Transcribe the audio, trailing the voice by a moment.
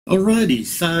Alrighty,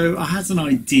 so I had an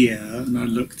idea and I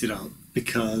looked it up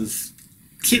because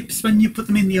chips, when you put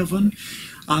them in the oven,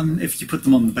 if you put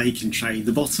them on the baking tray,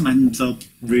 the bottom ends up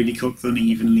really cooked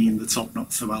unevenly and the top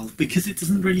not so well because it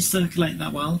doesn't really circulate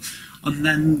that well. And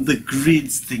then the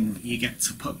grids thing that you get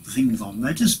to put the things on,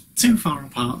 they're just too far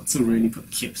apart to really put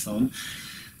chips on.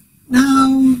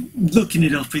 Now, looking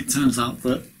it up, it turns out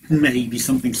that maybe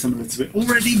something similar to it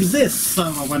already exists. So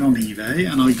I went on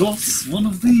eBay and I got one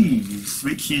of these,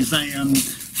 which is a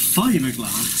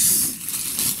fiberglass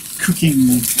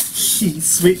cooking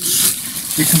sheets, which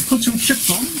you can put your chips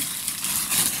on.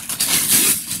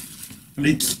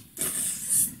 And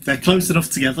they're close enough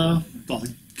together, but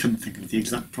I couldn't think of the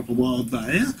exact proper word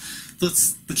there,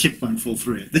 that the chip won't fall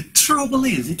through it. The trouble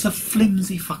is, it's a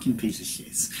flimsy fucking piece of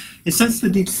shit. It says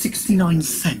that it's 69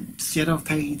 cents, yet I've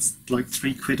paid like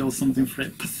 £3 or something for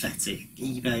it. Pathetic.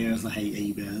 eBayers, I hate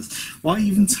eBayers. Why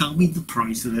even tell me the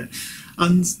price of it?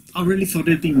 And I really thought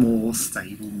it'd be more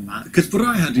stable than that, because what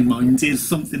I had in mind is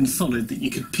something solid that you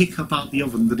could pick up out the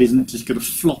oven that isn't just going to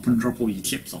flop and drop all your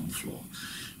chips on the floor.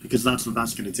 Because that's what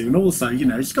that's going to do. And also, you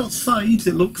know, it's got sides,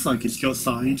 it looks like it's got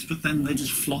sides, but then they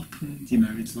just flop and, you know,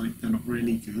 it's like they're not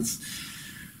really good.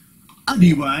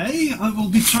 Anyway, I will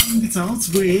be trying it out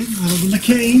with the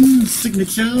McCain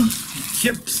signature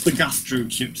chips, the gastro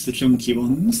chips, the chunky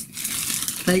ones.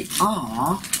 They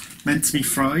are meant to be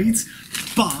fried,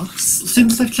 but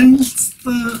since they've changed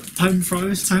the home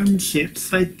fries to home chips,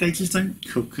 they just don't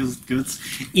cook as good,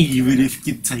 even if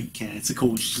you take care to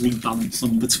cautiously balance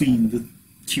them between the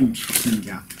huge fucking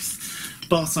gaps.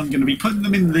 But I'm going to be putting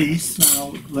them in these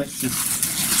now. Let's just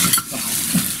start.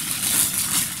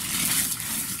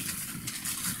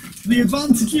 The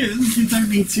advantage is you don't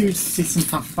need to sit and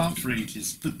faff about for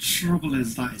ages. The trouble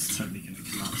is that is totally going to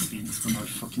collapse the instant I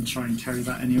fucking try and carry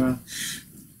that anywhere.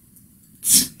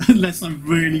 Unless I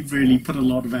really put a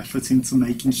lot of effort into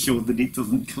making sure that it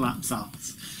doesn't collapse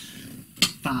out.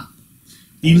 That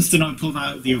the instant I pull that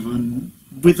out of the oven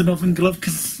with an oven glove,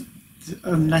 because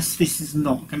unless this is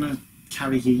not going to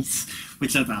carry heat,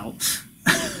 which I doubt,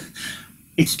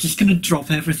 it's just going to drop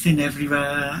everything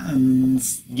everywhere and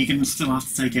you're going to still have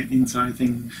to take it the entire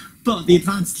thing. But the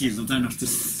advantage is I don't have to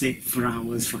sit for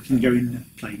hours fucking going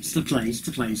place to place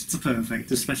to place to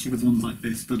perfect, especially with ones like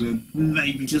this that are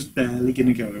maybe just barely going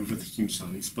to go over the huge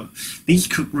size. But these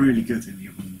cook really good in the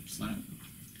oven, so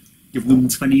give them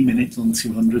 20 minutes on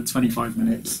 200, 25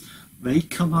 minutes. They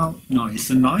come out nice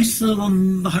and nicer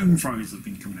than the home fries have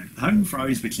been coming out. The home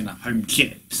fries, which are now home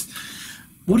chips.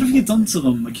 What have you done to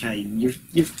them, McCain?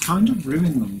 You've kind of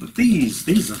ruined them, but these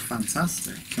are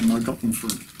fantastic, and I got them for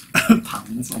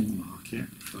 £1 on the market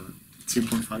for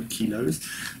 2.5 kilos.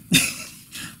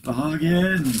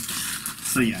 Bargain.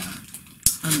 So yeah,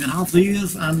 I'm gonna have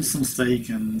these and some steak,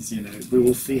 and you know we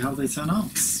will see how they turn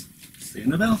out. See you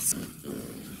in a bit.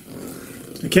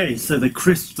 Okay, so they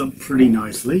crisped up pretty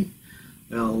nicely.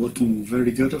 They are looking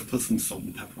very good. I've put some salt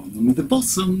and pepper on them. The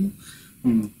bottom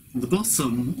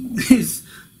is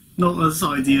not as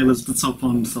ideal as the top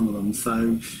on some of them,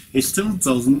 so it still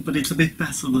doesn't, but it's a bit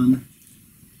better than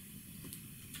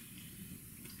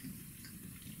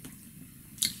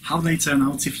how they turn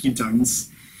out if you don't,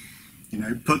 you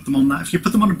know, put them on that. If you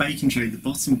put them on a baking tray, the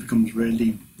bottom becomes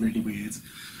really weird.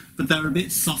 But they're a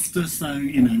bit softer, so,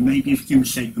 you know, maybe if you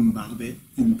shake them about a bit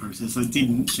in the process. I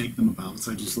didn't shake them about,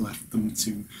 I just left them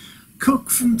to cook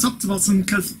from top to bottom,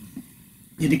 because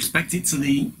you'd expect it to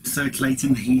be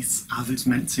circulating the heat as it's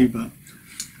meant to, but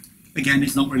again,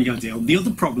 it's not really ideal. The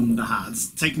other problem that I had,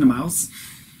 taking them out,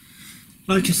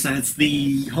 like I said,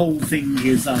 the whole thing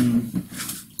is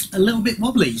a little bit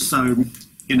wobbly, so,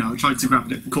 you know, I tried to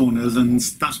grab it at the corners, and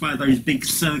that's where those big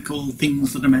circle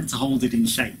things that are meant to hold it in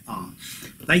shape are.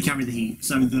 They carry the heat,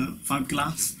 so the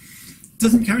fiberglass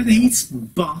doesn't carry the heat,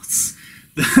 but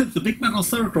the big metal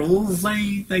circles,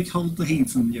 they hold the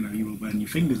heat, and you know, you will burn your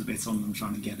fingers a bit on them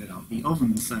trying to get it out of the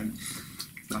oven, so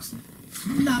that's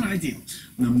not ideal.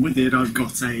 And then with it, I've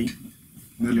got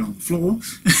nearly on the floor,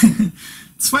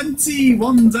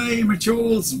 21-day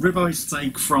matured ribeye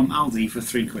steak from Aldi for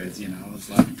 £3, you know. I was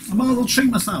like, I might as well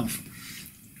treat myself.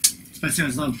 Especially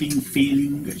as I've been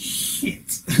feeling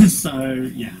shit. So,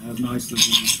 yeah, a nice little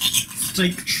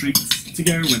steak treat to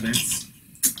go with it.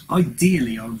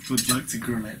 Ideally, I would like to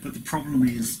grill it, but the problem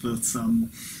is that,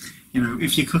 you know,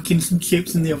 if you're cooking some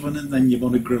chips in the oven and then you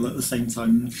want to grill at the same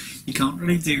time, you can't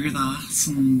really do that,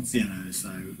 and, you know, so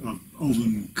I've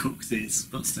oven cooked it,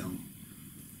 but still.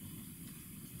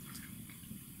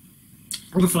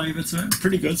 All the flavour to it,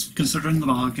 pretty good, considering the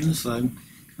bargain, so,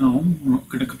 no, I'm not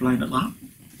going to complain at that.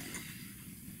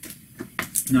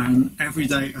 and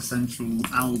everyday essential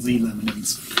Aldi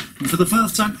lemonades. And for the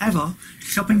first time ever,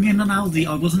 shopping in an Aldi,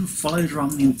 I wasn't followed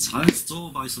around the entire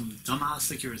store by some dumbass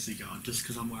security guard just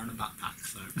because I'm wearing a backpack,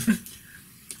 so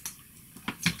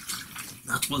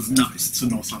that was nice to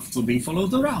not have to be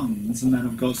followed around. And then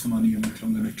I've got some onion which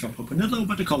I'm going to chop up in a little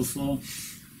bit of coleslaw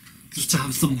just to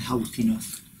have some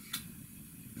healthiness,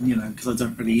 you know, because I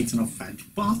don't really eat enough veg.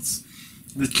 But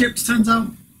the chips turns out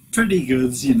pretty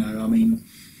good, you know. I mean,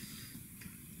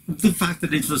 the fact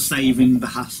that it's just saving the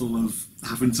hassle of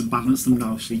having to balance them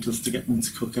nicely just to get them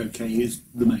to cook okay is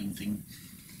the main thing.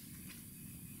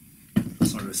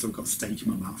 Sorry, I still got steak in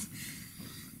my mouth.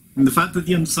 And the fact that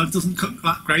the underside doesn't cook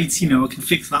that great, you know, I can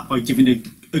fix that by giving it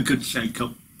a good shake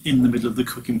up in the middle of the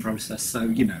cooking process, so,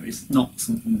 you know, it's not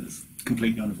something that's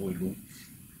completely unavoidable.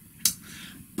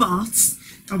 But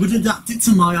I would adapt it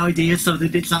to my idea so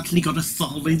that it's actually got a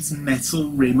solid metal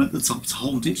rim at the top to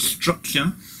hold its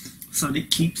structure, so that it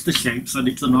keeps the shape, so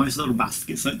that it's a nice little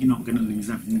basket so that you're not going to lose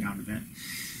everything out of it.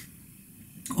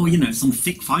 Or, you know, some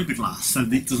thick fiberglass so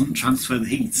that it doesn't transfer the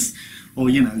heat. Or,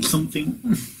 you know,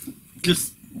 something,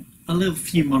 just a little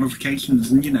few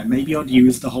modifications, and, you know, maybe I'd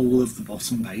use the whole of the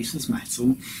bottom base as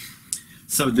metal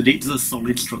so that it's a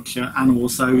solid structure and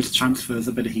also it transfers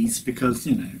a bit of heat, because,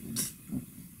 you know,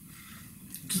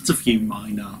 just a few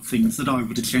minor things that I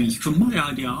would have changed from my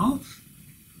idea,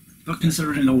 but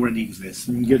considering it already exists,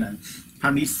 and, you know,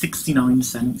 apparently it's 69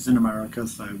 cents in America,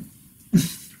 so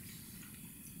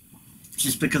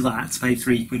just because I had to pay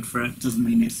 £3 for it doesn't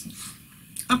mean it's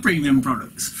a premium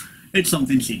product. It's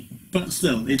something cheap, but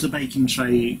still, it's a baking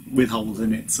tray with holes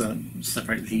in it to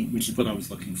separate the heat, which is what I was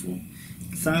looking for.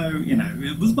 So, you know,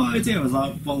 it was my idea. I was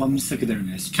like, well, I'm sick of doing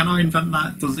this. Can I invent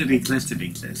that? Does it exist? It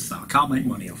exists. So I can't make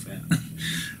money off it.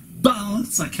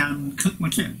 But I can cook my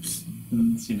chips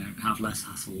and, you know, have less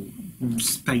hassle,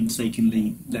 just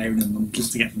painstakingly layering them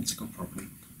just to get them to cook properly.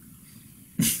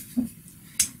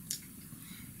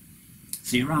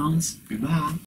 See you around. Goodbye.